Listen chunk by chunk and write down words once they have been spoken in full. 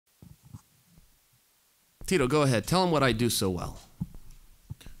Tito, go ahead. Tell him what I do so well.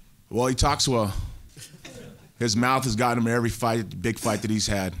 Well, he talks well. His mouth has gotten him in every fight, big fight that he's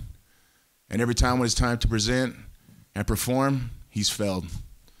had. And every time when it's time to present and perform, he's failed.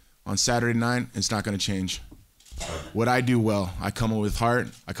 On Saturday night, it's not going to change. What I do well, I come in with heart,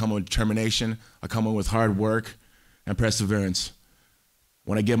 I come in with determination, I come in with hard work and perseverance.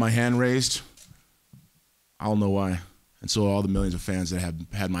 When I get my hand raised, I don't know why. And so all the millions of fans that have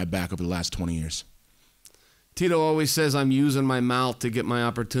had my back over the last 20 years. Tito always says I'm using my mouth to get my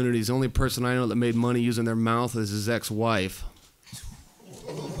opportunities. The only person I know that made money using their mouth is his ex-wife.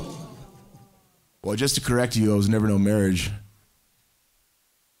 Well, just to correct you, it was never no marriage.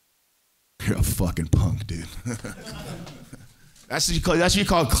 You're a fucking punk, dude. That's what you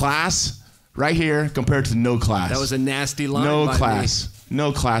call class right here compared to no class. That was a nasty line. No by class. Me.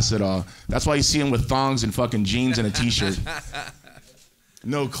 No class at all. That's why you see him with thongs and fucking jeans and a t-shirt.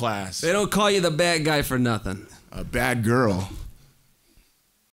 No class. They don't call you the bad guy for nothing. A bad girl.